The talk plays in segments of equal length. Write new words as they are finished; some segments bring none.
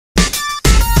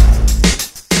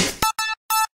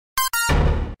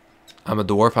I'm a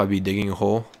dwarf. I'd be digging a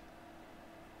hole.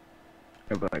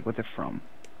 Yeah, but like, what's it from?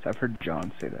 So I've heard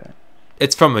John say that.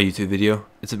 It's from a YouTube video.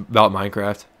 It's about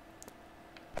Minecraft.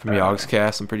 From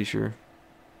Yogscast, I'm pretty sure.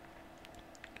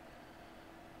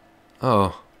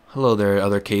 Oh, hello there,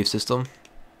 other cave system.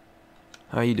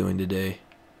 How are you doing today?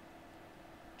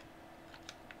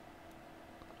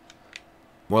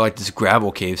 More like this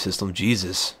gravel cave system.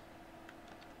 Jesus.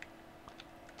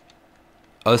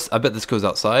 Oh, I bet this goes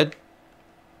outside.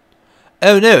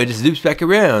 Oh no, it just loops back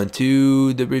around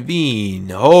to the ravine.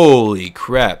 Holy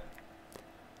crap.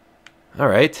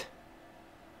 Alright.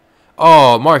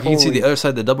 Oh, Mark, you can see the other side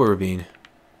of the double ravine.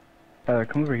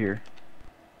 Come over here.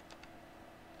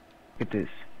 Look at this.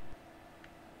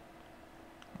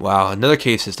 Wow, another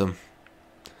cave system.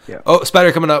 Yeah. Oh,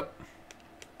 spider coming up.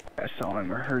 I saw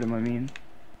him or heard him, I mean.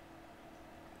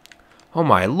 Oh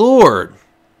my lord.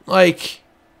 Like,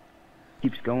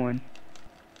 Keeps going.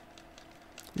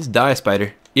 just die,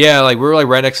 spider. Yeah, like we're like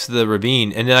right next to the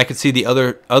ravine, and then I can see the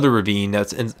other ravine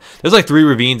that's in. There's like 3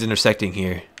 ravines intersecting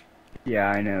here. Yeah,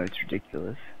 I know, it's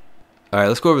ridiculous. Alright,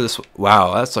 let's go over this.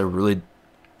 Wow, that's like really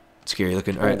scary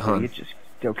looking. Alright, Oh, hold on. it's just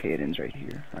okay, it ends right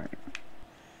here. Alright.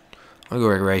 I'll go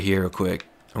right here real quick.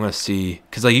 I'm gonna see,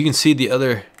 cause like you can see the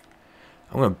other.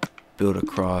 I'm gonna build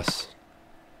across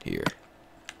here.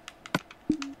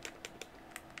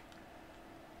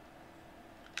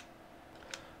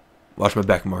 Watch my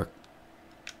back, Mark.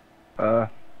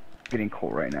 Getting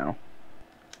cold right now.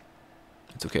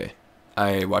 It's okay.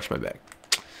 I watch my back.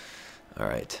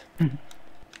 Alright. Oh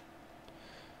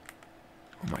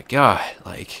my god,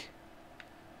 like,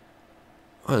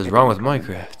 what is wrong with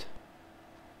Minecraft?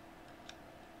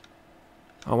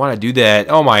 Oh, why'd I do that?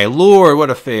 Oh my lord, what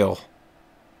a fail.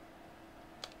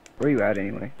 Where are you at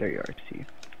anyway? There you are, I see you.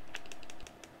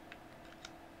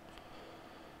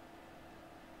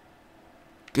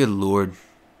 Good lord.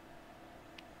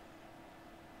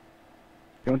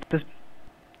 You want this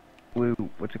blue,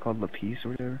 what's it called, lapis or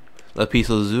whatever? Lapis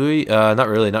Lazuli? Not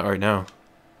really, not right now.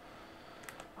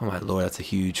 Oh my lord, that's a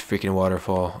huge freaking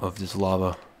waterfall of this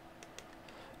lava.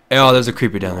 Oh, there's a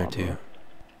creeper down there too.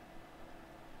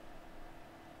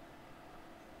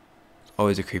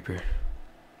 Always a creeper.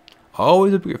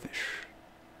 Always a bigger fish.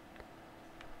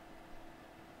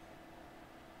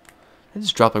 Did I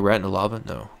just drop like right into lava?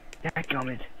 No.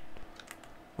 Dadgummit.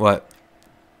 What?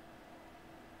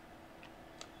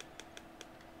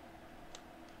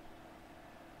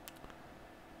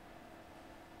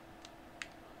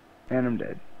 And I'm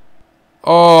dead.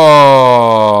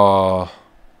 Oh.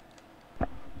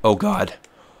 Oh god.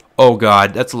 Oh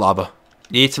god, that's lava.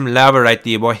 Need some lava right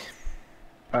there, boy.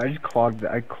 I clogged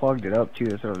it up too,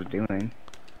 that's what I was doing.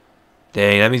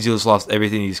 Dang, that means you just lost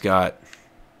everything he's got.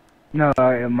 No,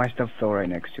 my stuff fell right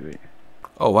next to it.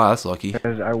 Oh wow, that's lucky.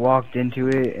 Because I walked into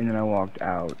it and then I walked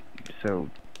out. So,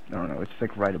 I don't know, it's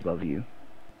like right above you.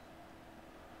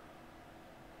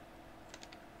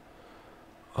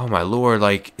 Oh my lord,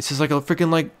 like, it's just like a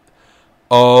freaking like...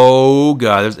 Oh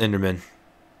god, there's Enderman.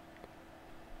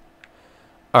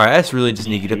 Alright, that's really just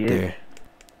need to get up there.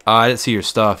 I didn't see your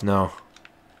stuff, no.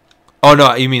 Oh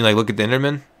no, you mean like look at the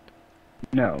Enderman?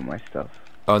 No, my stuff.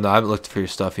 Oh no, I haven't looked for your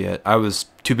stuff yet. I was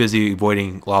too busy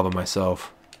avoiding lava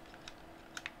myself.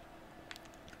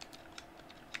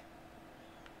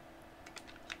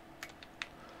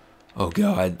 Oh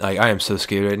god, like I am so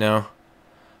scared right now.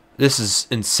 This is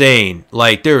insane.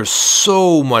 Like there's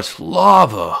so much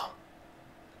lava.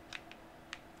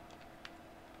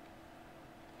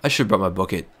 I should have brought my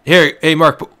bucket. Here, hey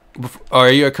Mark, are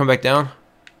you gonna come back down?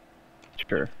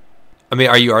 Sure. I mean,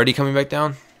 are you already coming back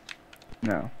down?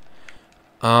 No.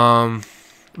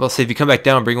 Well, say if you come back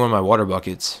down, bring one of my water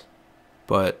buckets.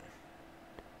 But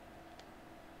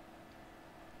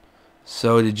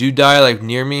so did you die like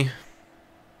near me?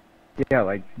 Yeah,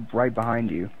 like right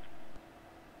behind you.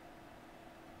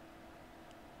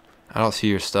 I don't see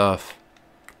your stuff.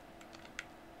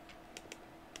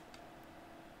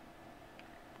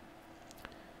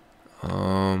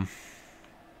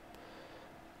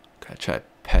 Gotta try to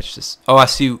patch this. Oh, I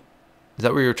see. Is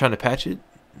that where you were trying to patch it?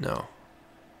 No.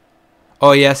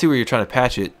 Oh yeah, I see where you're trying to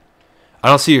patch it. I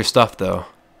don't see your stuff though.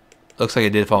 Looks like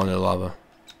it did fall into the lava.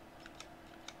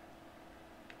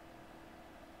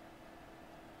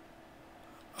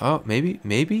 Oh, maybe.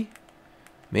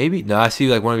 No, I see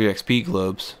like one of your XP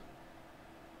globes.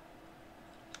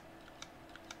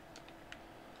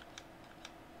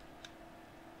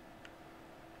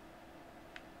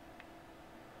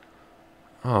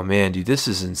 Oh man, dude, this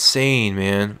is insane,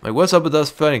 man. Like, what's up with us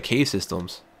fighting cave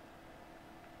systems?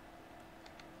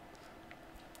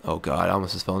 Oh god, I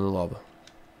almost just fell into the lava.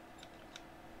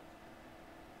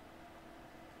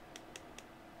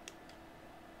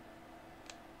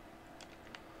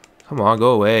 Come on,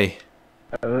 go away.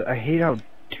 I hate how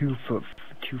 2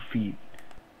 feet.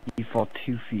 You fall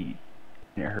 2 feet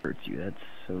and it hurts you. That's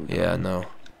so dumb. Yeah, no.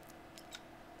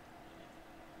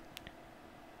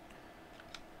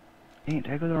 Dang,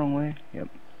 did I go the wrong way? Yep.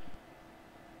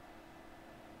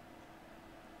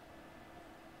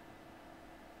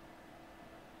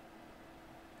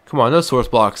 Come on, those source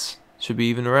blocks should be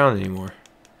even around anymore.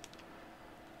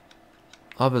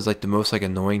 Lava is like the most like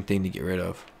annoying thing to get rid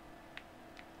of.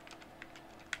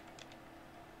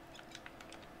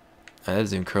 That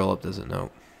doesn't curl up, does it? No.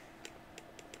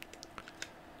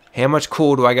 How much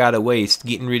coal do I gotta waste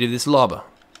getting rid of this lava?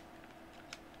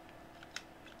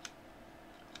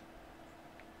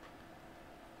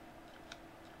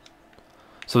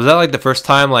 So was that like the first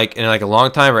time, like in like a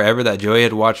long time or ever, that Joey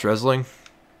had watched wrestling?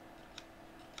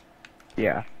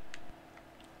 Yeah.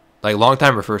 Like long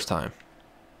time or first time?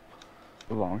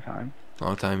 A long time.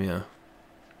 Long time, yeah.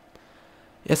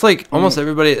 It's like almost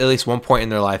everybody at least one point in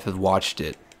their life has watched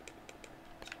it.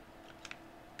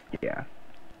 Yeah.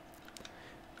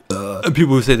 And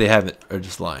people who say they haven't are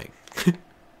just lying.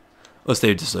 Unless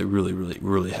they just like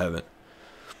really haven't.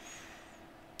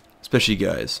 Especially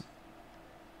guys.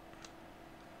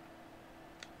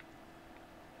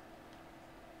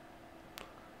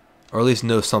 Or at least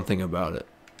know something about it.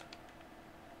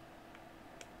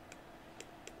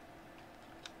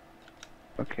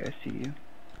 Okay, I see you.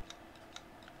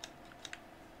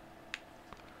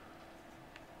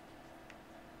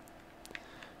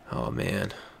 Oh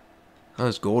man. Oh,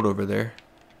 there's gold over there.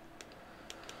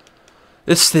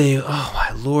 This thing, oh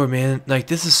my lord, man. Like,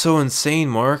 this is so insane,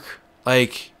 Mark.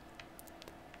 Like,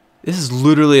 this is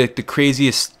literally like the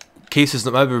craziest cases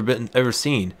that I've ever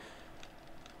seen.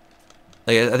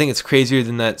 Like, I think it's crazier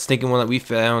than that stinking one that we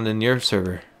found in your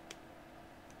server.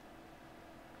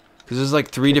 Because there's like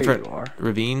 3 different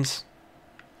ravines.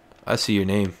 I see your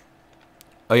name.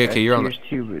 Oh yeah, okay, you're on the...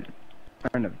 too, but I'm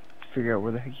trying to figure out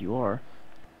where the heck you are.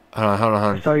 Hold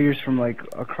on. I saw yours from like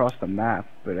across the map,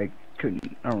 but I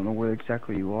don't know where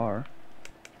exactly you are.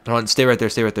 Hold on, stay right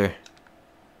there.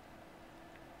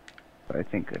 But I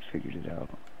think I figured it out.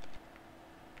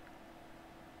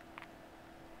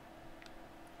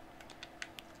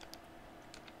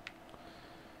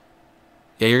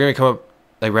 Yeah, you're gonna come up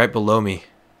like right below me.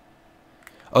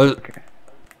 Oh, Okay.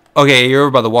 okay, you're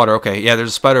over by the water. Okay, yeah,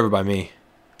 there's a spider over by me.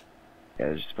 Yeah,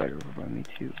 there's a spider over by me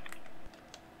too.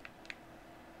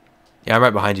 Yeah, I'm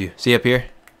right behind you. See up here?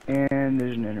 And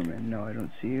there's an Enderman. No, I don't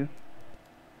see you.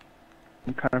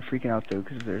 I'm kind of freaking out though,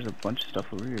 because there's a bunch of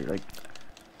stuff over here. Like,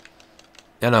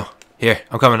 Yeah, no. Here,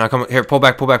 I'm coming. Here, pull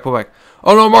back. Oh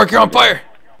no, Mark, you're on fire!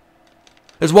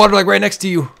 There's water like right next to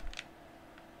you.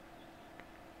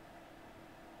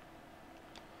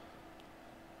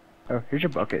 oh, here's your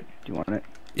bucket. Do you want it?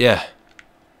 Yeah.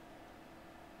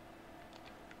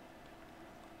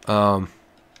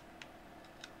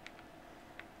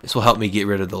 This will help me get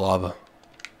rid of the lava.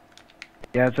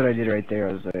 Yeah, that's what I did right there.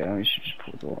 I was like, oh, I should just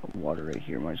pour the water right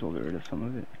here. Might as well get rid of some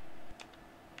of it.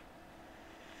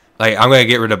 Like, I'm gonna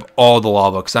get rid of all the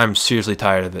lava because I'm seriously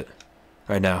tired of it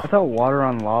right now. I thought water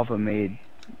on lava made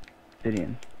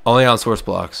obsidian. Only on source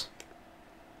blocks.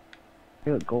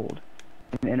 They look gold.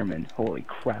 An Enderman. Holy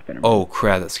crap, Enderman. Oh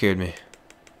crap, that scared me.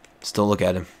 Just don't look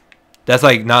at him. That's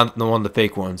like not the one of the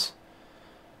fake ones.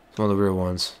 It's one of the real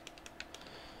ones.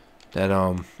 That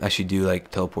actually do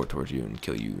like teleport towards you and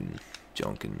kill you and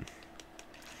junk and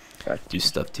do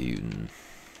stuff to you and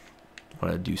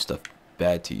want to do stuff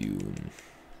bad to you, and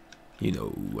you know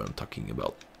what I'm talking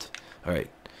about. Alright.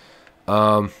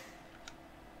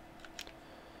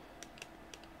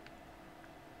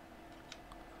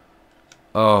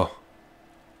 Oh.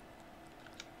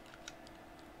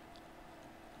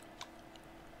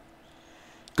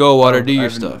 Go water, do your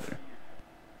stuff.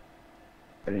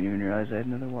 I didn't even realize I had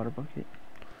another water bucket.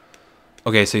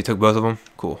 Okay, so you took both of them?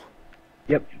 Cool.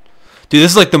 Yep. Dude,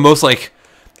 this is like the most like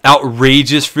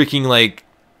outrageous freaking like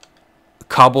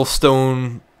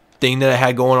cobblestone thing that I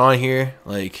had going on here.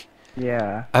 Like,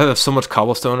 yeah. I have so much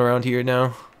cobblestone around here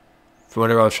now. For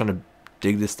whenever I was trying to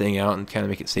dig this thing out and kind of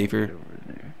make it safer. Over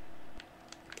there.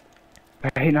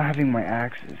 I hate not having my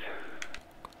axes.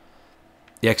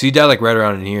 Yeah, because you died like right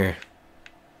around in here.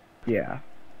 Yeah.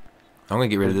 I'm gonna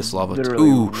get rid of this lava. Literally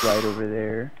Ooh. right over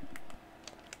there.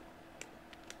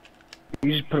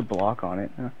 You just put a block on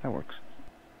it. That works.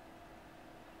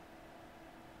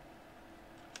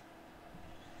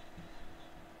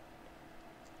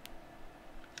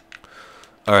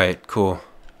 Alright, cool.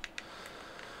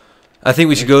 I think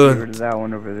we should go. Get rid of that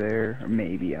one over there. Or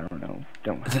maybe, I don't know.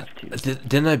 Don't have to.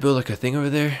 Didn't I build like a thing over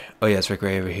there? Oh yeah, it's like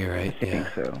right over here, right? I think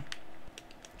so.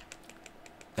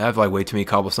 I have like way too many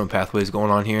cobblestone pathways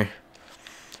going on here.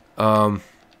 I'll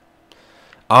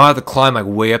have to climb like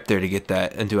way up there to get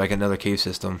that into like another cave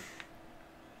system.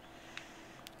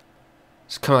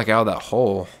 It's kind of like out of that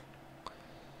hole.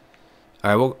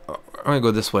 Alright, well, I'm gonna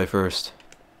go this way first.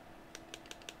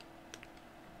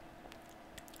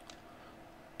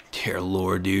 Dear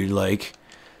Lord, dude, like,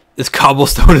 this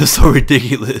cobblestone is so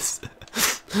ridiculous.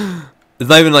 It's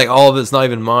not even like all of it's not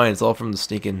even mine. It's all from the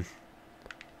sneaking,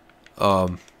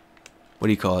 what do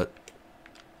you call it?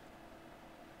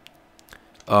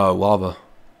 Lava.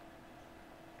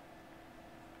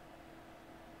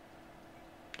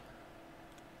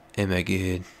 Oh my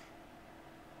god.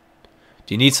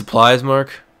 Do you need supplies,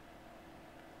 Mark?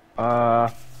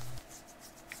 I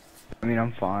mean,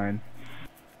 I'm fine.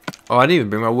 Oh, I didn't even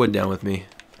bring my wood down with me.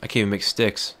 I can't even make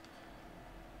sticks.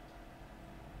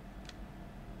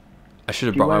 I should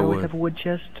have brought my Do you always wood. have a wood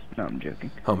chest? No, I'm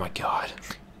joking. Oh my god.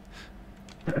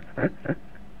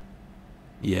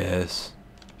 Yes.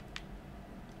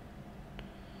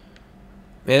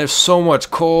 Man, there's so much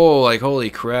coal. Like, holy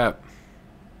crap.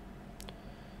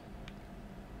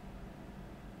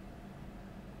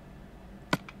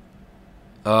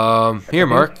 Here,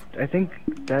 Mark. I think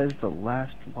that is the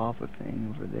last lava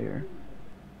thing over there.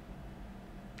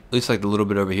 At least like the little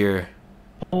bit over here.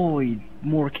 Holy,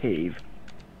 more cave.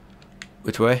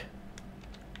 Which way?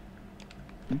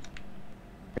 There.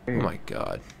 Oh my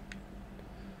god.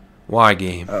 Why,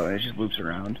 game? Oh, it just loops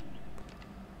around.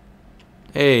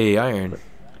 Hey, iron.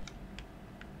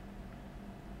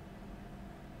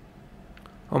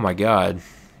 Oh my god.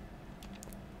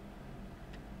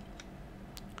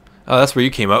 Oh, that's where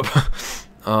you came up.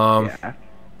 Yeah. I'm trying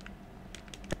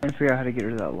to figure out how to get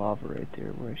rid of that lava right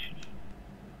there. Where I should.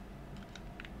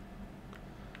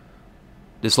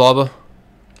 This lava?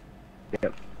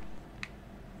 Yep.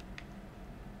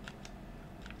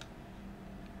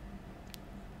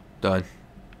 Done.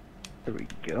 There we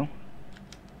go.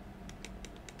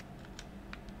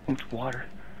 Oh, it's water.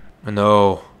 I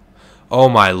know. Oh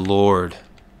my lord.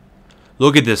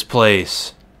 Look at this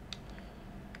place.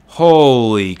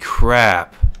 Holy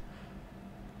crap.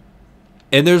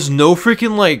 And there's no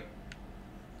freaking like...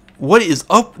 What is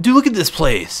up? Dude, look at this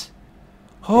place.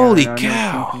 Holy Yeah, I've never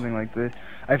seen cow. something like this.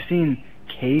 I've seen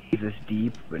caves this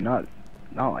deep, but not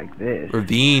like this.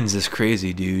 Ravines is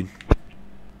crazy, dude.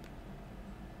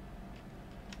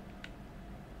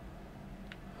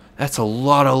 That's a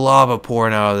lot of lava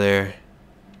pouring out of there.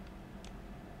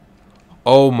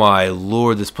 Oh my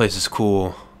lord, this place is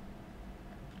cool.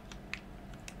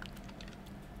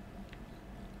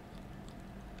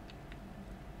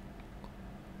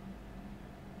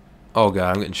 Oh god,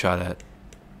 I'm getting shot at.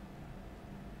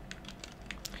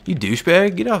 You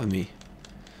douchebag, get off of me.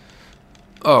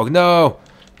 Oh no.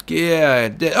 Yeah.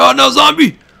 Oh no,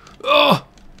 zombie! Oh!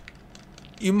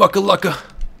 You muckalucka.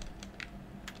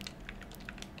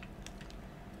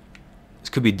 This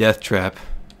could be death trap.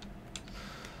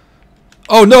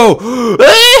 Oh no!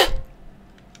 Ah!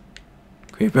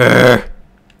 Creeper!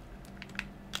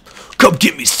 Come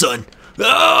get me, son!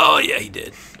 Oh yeah, he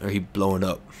did. Or he blowing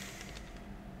up.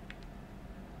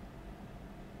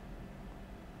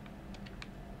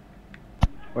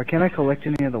 Why can't I collect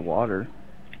any of the water?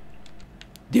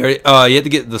 You have to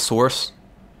get the source.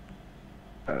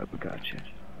 Oh, gotcha.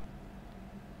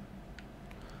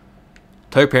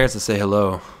 Tell your parents to say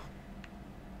hello.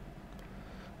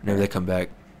 Whenever they come back.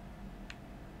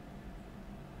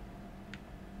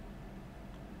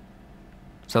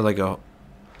 Sounds like a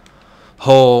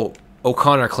whole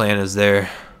O'Connor clan is there.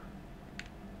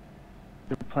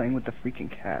 They're playing with the freaking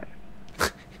cat.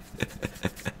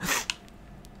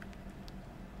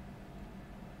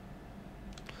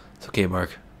 It's okay,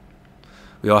 Mark.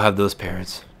 We all have those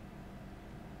parents.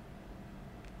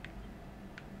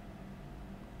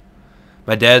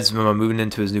 My dad's moving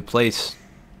into his new place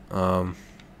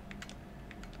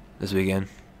this weekend.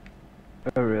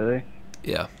 Oh, really?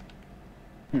 Yeah.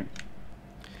 Kind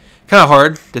of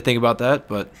hard to think about that,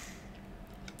 but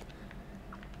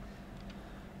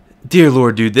dear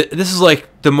Lord, dude, this is like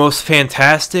the most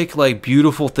fantastic, like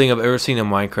beautiful thing I've ever seen in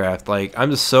Minecraft. Like,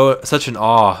 I'm just such in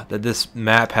awe that this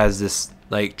map has this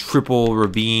like triple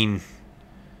ravine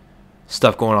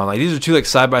stuff going on. Like, these are two like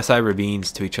side by side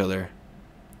ravines to each other.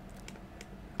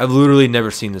 I've literally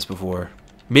never seen this before.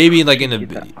 Maybe like in a Get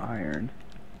that iron.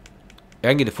 I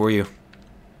can get it for you.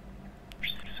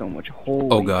 There's so much holy.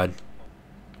 Oh god.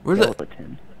 Where's that?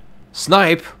 skeleton.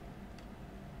 Snipe?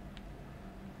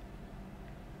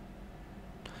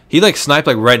 He like sniped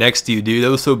like right next to you, dude. That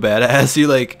was so badass. He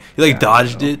like Yeah,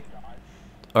 dodged I know. it.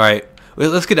 Alright. Well,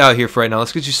 let's get out of here for right now.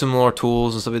 Let's get you some more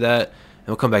tools and stuff like that. And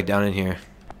we'll come back down in here.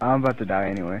 I'm about to die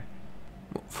anyway.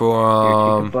 Here, take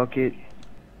From... the bucket.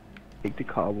 Take the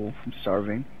cobble from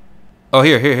starving. Oh,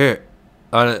 here.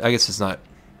 I guess it's not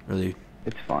really...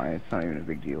 It's fine. It's not even a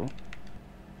big deal.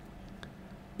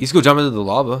 You just go jump into the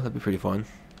lava. That'd be pretty fun.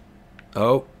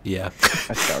 Oh, yeah.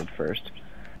 I starved first.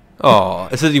 Oh,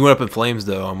 it says you went up in flames,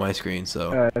 though, on my screen,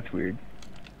 so... That's weird.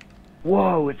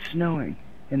 Whoa, it's snowing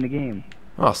in the game.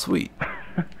 Oh, sweet.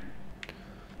 Alright.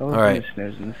 Alright. It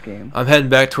snows in this game. I'm heading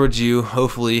back towards you,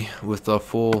 hopefully, with a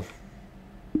full...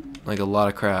 Like, a lot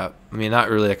of crap. I mean, not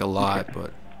really like a lot,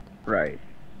 but... Right.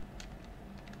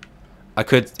 I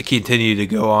could continue to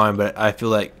go on, but I feel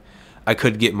like I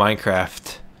could get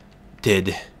Minecraft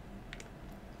did.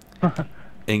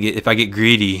 And if I get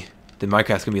greedy, then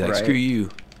Minecraft's gonna be like, Right. screw you.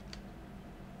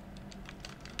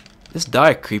 Just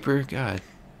die, creeper. God.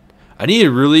 I need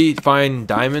to really find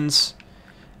diamonds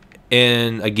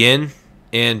and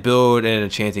build an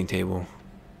enchanting table.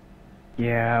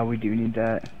 Yeah, we do need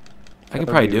that. I can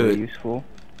probably do it. Useful.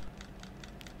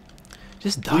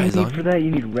 Just What die, do you need zombie. for that?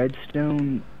 You need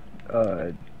redstone.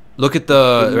 Look at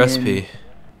the Obsidian. recipe.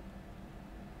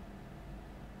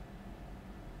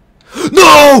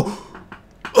 No!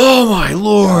 Oh my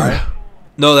lord! Why?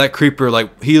 No, that creeper,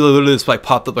 like, he literally just like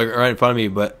popped up like right in front of me,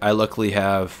 but I luckily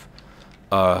have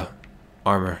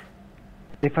armor.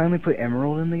 They finally put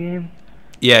emerald in the game.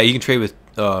 Yeah, you can trade with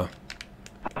Oh,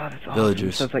 that's awesome.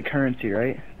 villagers. So it's like currency,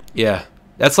 right? Yeah,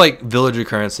 that's like villager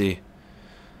currency.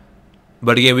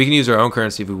 But again, we can use our own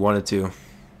currency if we wanted to.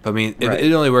 But, I mean, Right.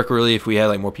 it'd only work really if we had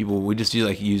like more people. We just do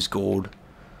like use gold.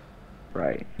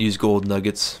 Right. Use gold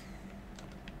nuggets.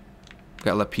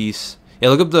 Got lapis. Yeah,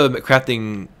 look up the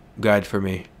crafting guide for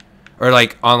me. Or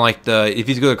like on like the, if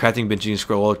you go to the crafting bench, you can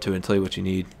scroll up to it and tell you what you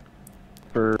need.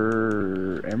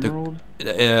 For emerald?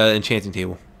 Enchanting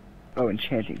table. Oh,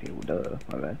 enchanting table. Duh.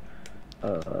 My bad.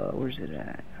 Where's it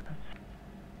at?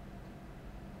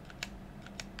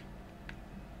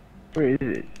 Where is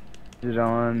it? Is it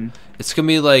on? It's gonna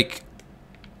be like,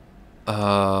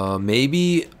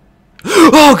 maybe.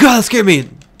 Oh god, that scared me.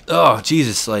 Oh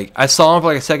Jesus! Like I saw him for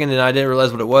like a second and I didn't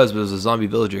realize what it was, but it was a zombie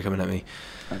villager coming at me.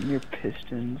 Near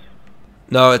pistons.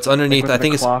 No, it's underneath. Like I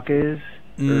think the it's. clock is.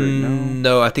 Or no.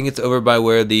 No, I think it's over by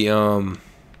where the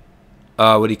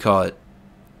what do you call it?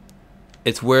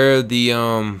 It's where the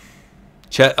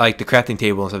like the crafting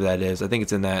table and stuff that is. I think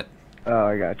it's in that. Oh,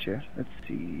 I gotcha. Let's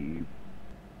see.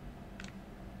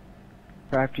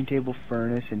 Crafting table,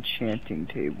 furnace, enchanting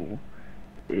table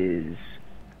is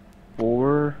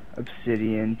 4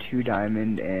 obsidian, 2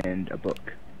 diamond, and a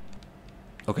book.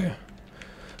 Okay.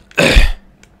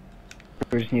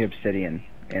 We just need obsidian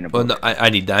and a Well, book. no, I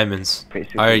need diamonds.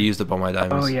 Basically. I already used up all my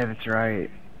diamonds. Oh yeah, that's right.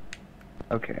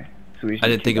 Okay. So we just I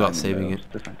need didn't 2 think about diamond, saving though, it. so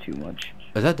that's not too much.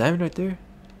 Is that diamond right there?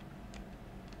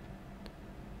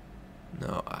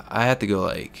 No, I have to go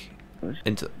like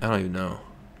into. I don't even know.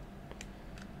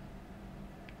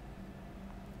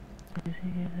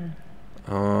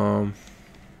 I'm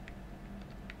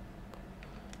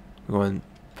going to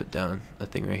put down a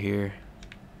thing right here.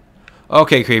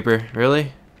 Okay, creeper.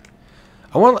 Really?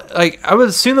 I want like I would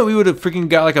assume that we would have freaking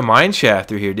got like a mine shaft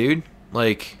through here, dude.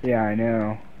 Like Yeah, I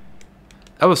know.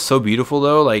 that was so beautiful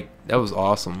though. Like that was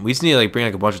awesome. We just need to like bring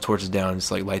like a bunch of torches down and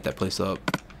just like light that place up.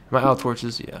 Am I out of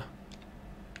torches? Yeah.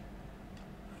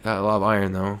 Got a lot of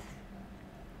iron though.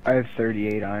 I have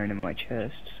 38 iron in my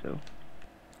chest, so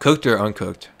Cooked or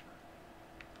uncooked?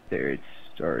 there it's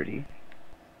already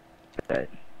that.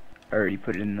 I already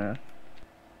put it in the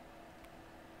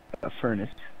furnace.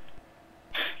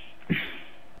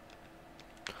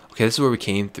 Okay, this is where we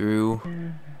came through.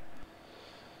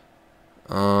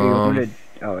 Oh, that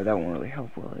won't really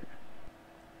help, will it?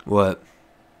 What?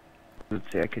 Let's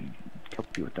say I could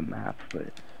help you with the map, but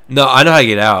No, I know how to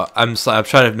get out. I'm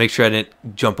trying to make sure I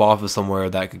didn't jump off of somewhere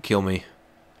that could kill me.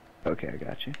 okay, I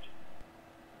got you.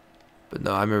 But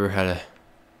no, I remember how to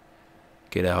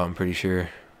get out. I'm pretty sure.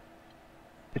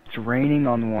 It's raining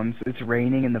on one. It's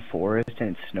raining in the forest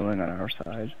and it's snowing on our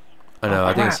side. I know. Oh,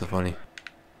 I think it's so crap. funny.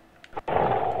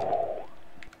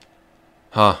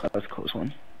 Huh? That was a close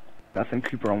one. Nothing.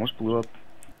 Creeper almost blew up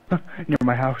near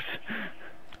my house.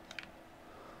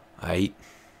 Aight.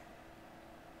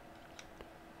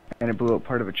 And it blew up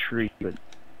part of a tree, but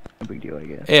no big deal, I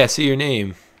guess. Hey, I see your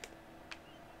name.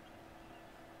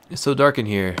 It's so dark in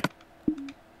here.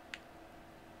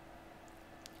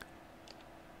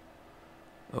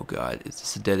 Oh god, is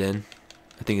this a dead end?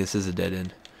 I think this is a dead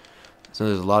end. So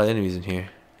there's a lot of enemies in here.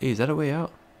 Hey, is that a way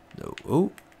out? No.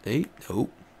 Oh, hey,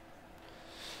 nope.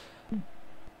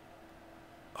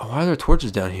 Oh, why are there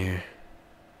torches down here?